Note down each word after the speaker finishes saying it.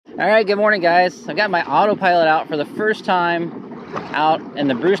Alright, good morning guys. I got my AutoPilot out for the first time out in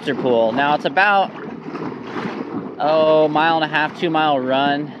the Brewster pool. Now it's about, mile and a half, 2 mile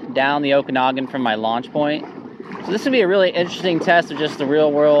run down the Okanagan from my launch point. So this will be a really interesting test of just the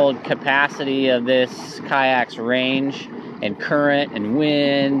real world capacity of this kayak's range and current and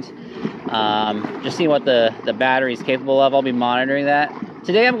wind. Just seeing what the battery is capable of. I'll be monitoring that.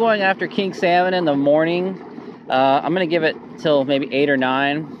 Today I'm going after king salmon in the morning. I'm going to give it till maybe 8 or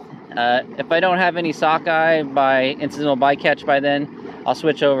 9. If I don't have any sockeye by incidental bycatch by then, I'll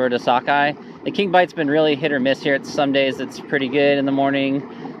switch over to sockeye. The king bite's been really hit or miss here. Some days it's pretty good in the morning,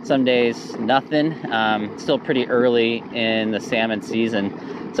 some days nothing. Still pretty early in the salmon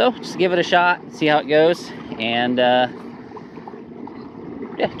season. So just give it a shot, see how it goes, and yeah,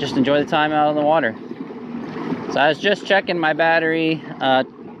 just enjoy the time out on the water. So I was just checking my battery. I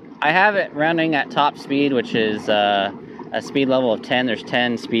have it running at top speed, which is a speed level of 10. There's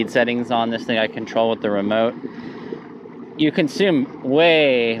 10 speed settings on this thing I control with the remote. You consume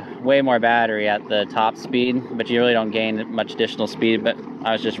way more battery at the top speed, but you really don't gain much additional speed. But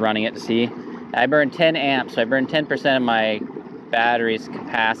I was just running it to see. I burned 10 amps, so I burned 10% of my battery's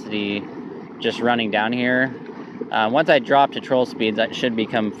capacity just running down here. Once I drop to troll speeds, that should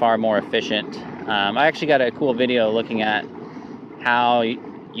become far more efficient. I actually got a cool video looking at how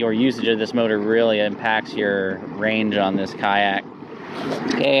your usage of this motor really impacts your range on this kayak.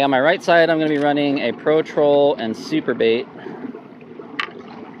 Okay, on my right side, I'm going to be running a Pro Troll and Super Bait.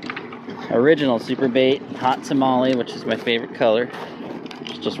 Original Super Bait, Hot Tamale, which is my favorite color.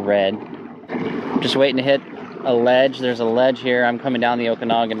 It's just red. Just waiting to hit a ledge. There's a ledge here. I'm coming down the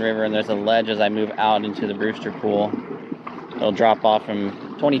Okanagan River, and there's a ledge as I move out into the Brewster pool. It'll drop off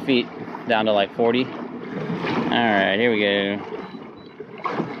from 20 feet down to like 40. Alright, here we go.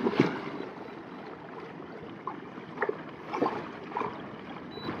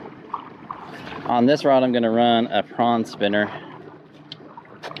 On this rod, I'm going to run a prawn spinner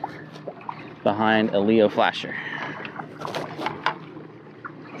behind a Leo flasher.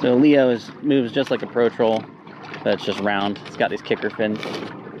 So Leo moves just like a Pro Troll, but it's just round. It's got these kicker fins.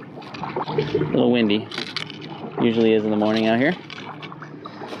 A little windy. Usually is in the morning out here.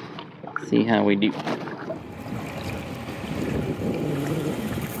 Let's see how we do.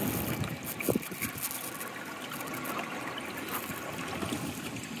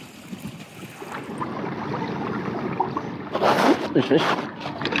 There's fish.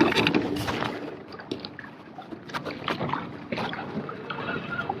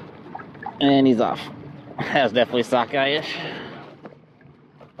 And he's off. That was definitely sockeye-ish.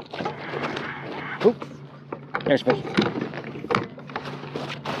 Oop. There's fish.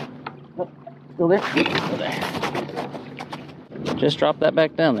 Oh, still there? Still there. Just dropped that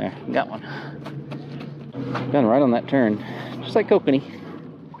back down there. Got one. Got him right on that turn. Just like kokanee.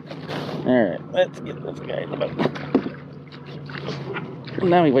 Alright, let's get this guy in the boat.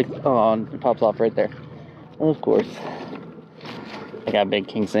 Now he wakes, and he pops off right there. Of course. I got big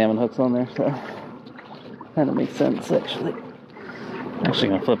king salmon hooks on there, so kind of makes sense actually. I'm actually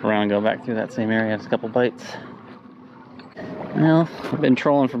gonna flip around and go back through that same area. It's a couple bites. Well, I've been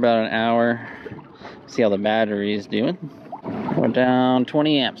trolling for about an hour. See how the battery is doing. We're down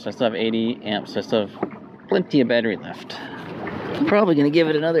 20 amps. I still have 80 amps. I still have plenty of battery left. I'm probably gonna give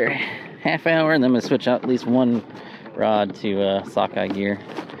it another half hour, and then I'm gonna switch out at least one rod to sockeye gear.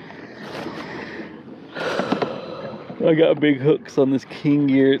 I got big hooks on this king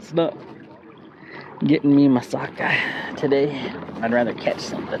gear. It's not getting me my sockeye today. I'd rather catch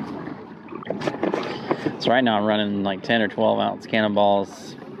something. So right now I'm running like 10 or 12 ounce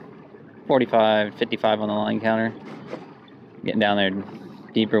cannonballs, 45, 55 on the line counter. Getting down there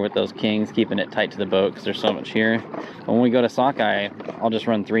deeper with those kings, keeping it tight to the boat because there's so much here. But when we go to sockeye, I'll just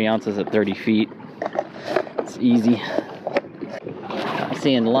run 3 ounces at 30 feet. It's easy. I'm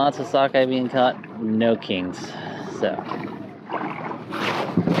seeing lots of sockeye being caught, no kings. So,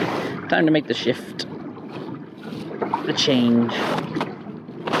 time to make the shift. The change.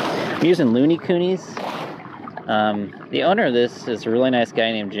 I'm using Looney Coonies. The owner of this is a really nice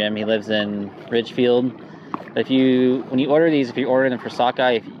guy named Jim. He lives in Ridgefield. But when you order these, if you order them for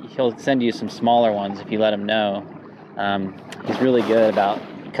sockeye, he'll send you some smaller ones if you let him know. He's really good about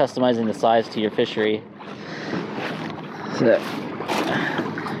customizing the size to your fishery. So,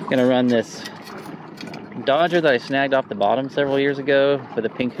 I'm gonna run this Dodger that I snagged off the bottom several years ago with a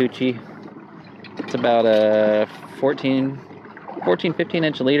pink hoochie. It's about a 15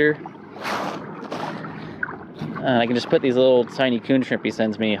 inch leader. I can just put these little tiny coon shrimp he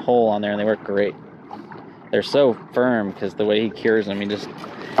sends me whole on there, and they work great. They're so firm because the way he cures them,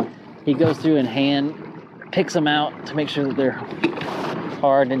 he goes through and hand picks them out to make sure that they're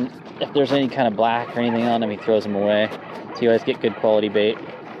hard, and if there's any kind of black or anything on him, he throws them away. So you always get good quality bait.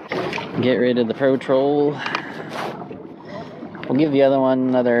 Get rid of the Pro Troll. We'll give the other one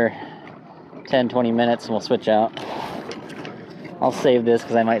another 10-20 minutes and we'll switch out. I'll save this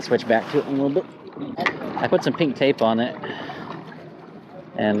because I might switch back to it in a little bit. I put some pink tape on it,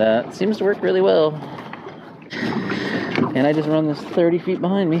 and it seems to work really well. And I just run this 30 feet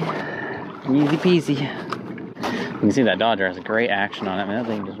behind me. Easy peasy. You can see that Dodger has a great action on it. Man, that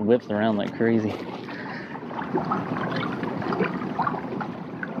thing just whips around like crazy.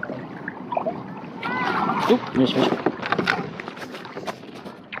 Oop, missed fish.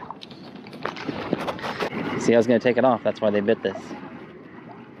 See, I was going to take it off. That's why they bit this.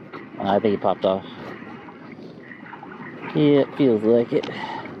 I think he popped off. Yeah, it feels like it.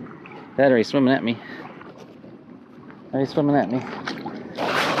 Battery's swimming at me. Are you swimming at me?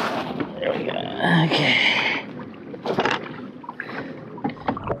 There we go. Okay.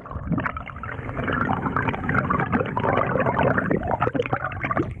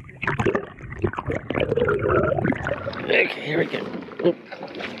 Okay, here we go. Oop.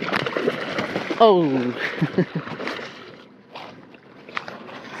 Oh!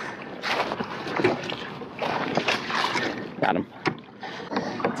 Got him.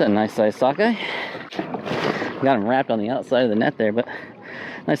 That's a nice size sockeye. Got him wrapped on the outside of the net there, but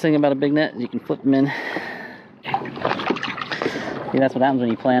nice thing about a big net is you can flip them in. See, that's what happens when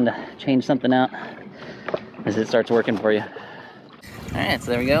you plan to change something out, as it starts working for you. Alright,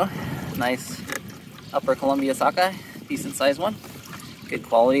 so there we go. Nice upper Columbia sockeye. Decent sized one. Good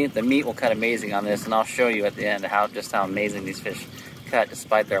quality. The meat will cut amazing on this, and I'll show you at the end just how amazing these fish cut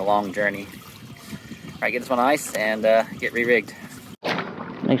despite their long journey. Alright, get this one on ice and get re-rigged.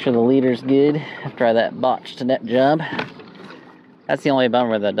 Make sure the leader's good after that botched net job. That's the only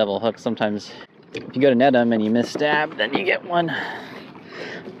bummer with a double hook. Sometimes if you go to net them and you miss stab, then you get one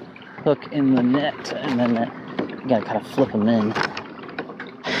hook in the net, and then you gotta kind of flip them in.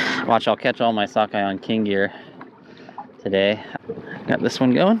 Watch, I'll catch all my sockeye on king gear today. Got this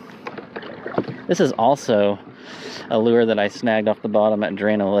one going. This is also a lure that I snagged off the bottom at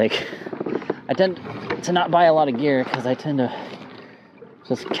Drano Lake. I tend to not buy a lot of gear because I tend to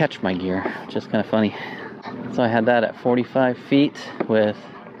just catch my gear, which is kind of funny. So I had that at 45 feet with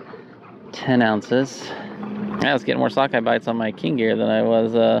 10 ounces. I was getting more sockeye bites on my king gear than I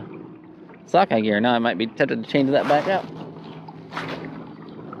was sockeye gear. Now I might be tempted to change that back out.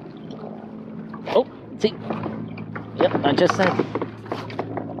 Oh, see? Yep, I just said.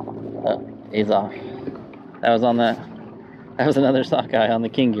 Oh, he's off. That was on that. That was another sockeye on the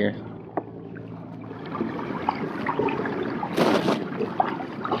king gear.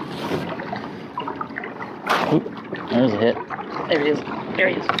 Oop, there's a hit. There he is. There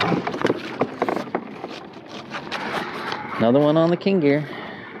he is. Another one on the king gear.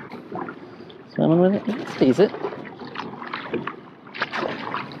 Swimming with it. He sees it.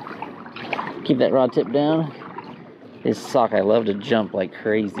 Keep that rod tip down. This sockeye love to jump like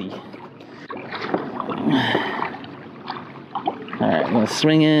crazy. Alright, I'm gonna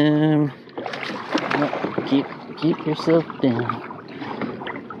swing him. Keep yourself down.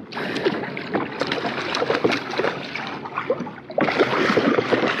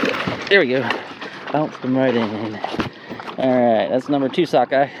 There we go. Bounced him right in. Alright, that's number 2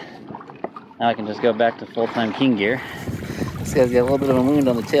 sockeye. Now I can just go back to full-time king gear. This guy's got a little bit of a wound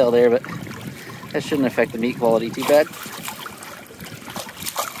on the tail there, but that shouldn't affect the meat quality too bad.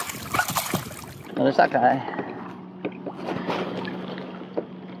 Another sockeye.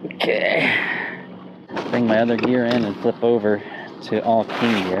 Okay. Bring my other gear in and flip over to all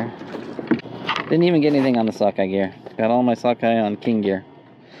king gear. Didn't even get anything on the sockeye gear. Got all my sockeye on king gear.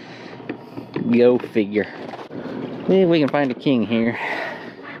 Go figure. Maybe we can find a king here.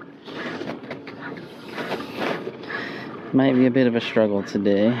 Might be a bit of a struggle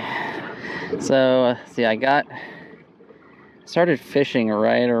today. So, see, started fishing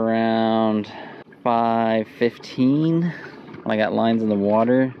right around 5:15 when I got lines in the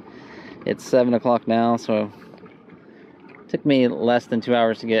water. It's 7 o'clock now, so it took me less than 2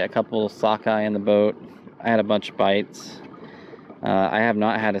 hours to get a couple of sockeye in the boat. I had a bunch of bites. I have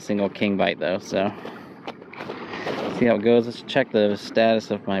not had a single king bite though, so see how it goes. Let's check the status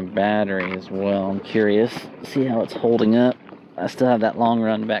of my battery as well. I'm curious, see how it's holding up. I still have that long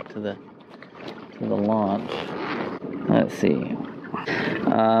run back to the launch. Let's see.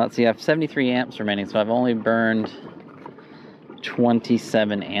 I have 73 amps remaining, so I've only burned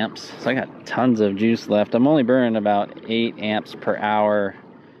 27 amps. So I got tons of juice left. I'm only burning about 8 amps per hour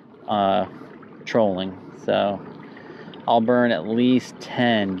trolling, so I'll burn at least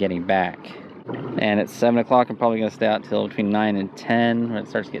 10 getting back. And at 7 o'clock, I'm probably going to stay out till between 9 and 10 when it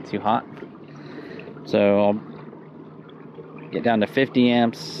starts to get too hot. So I'll get down to 50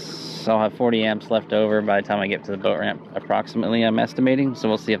 amps. I'll have 40 amps left over by the time I get to the boat ramp, approximately, I'm estimating. So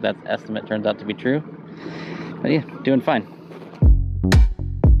we'll see if that estimate turns out to be true. But yeah, doing fine.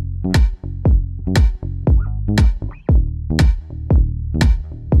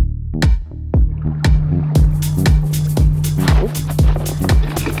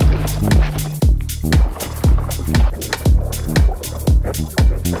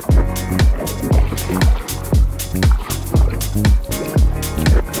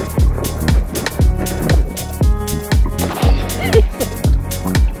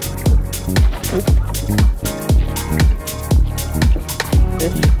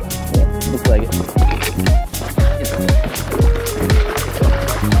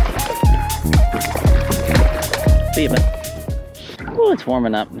 Oh, it's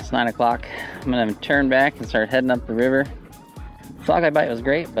warming up. It's 9 o'clock. I'm gonna turn back and start heading up the river. Sockeye bite was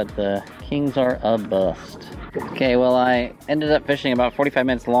great, but the kings are a bust. Okay, well, I ended up fishing about 45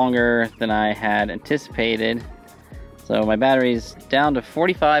 minutes longer than I had anticipated. So my battery's down to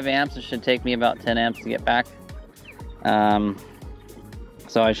 45 amps. It should take me about 10 amps to get back.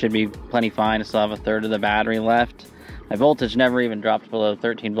 So I should be plenty fine. I still have a third of the battery left. My voltage never even dropped below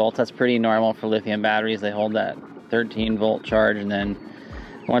 13 volts. That's pretty normal for lithium batteries. They hold that 13 volt charge, and then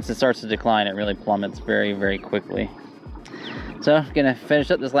once it starts to decline, it really plummets very, very quickly. So I'm gonna finish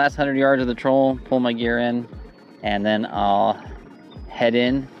up this last 100 yards of the troll, pull my gear in, and then I'll head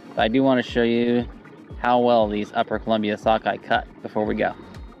in. But I do want to show you how well these Upper Columbia sockeye cut before we go.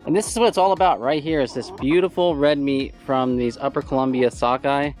 And this is what it's all about right here, is this beautiful red meat from these Upper Columbia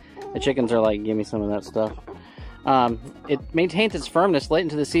sockeye. The chickens are like, give me some of that stuff. It maintains its firmness late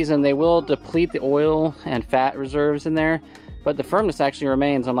into the season. They will deplete the oil and fat reserves in there, but the firmness actually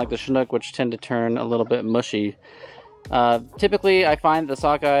remains, unlike the Chinook, which tend to turn a little bit mushy. Typically, I find the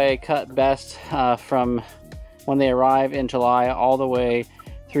sockeye cut best from when they arrive in July all the way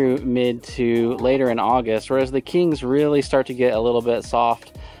through mid to later in August, whereas the kings really start to get a little bit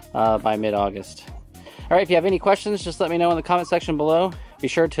soft by mid-August. All right, if you have any questions, just let me know in the comment section below. Be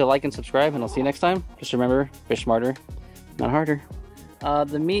sure to like and subscribe, and I'll see you next time. Just remember, fish smarter, not harder.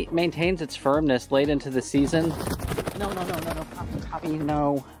 The meat maintains its firmness late into the season. No, Poppy,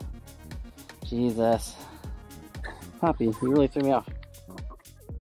 no. Jesus. Poppy, you really threw me off.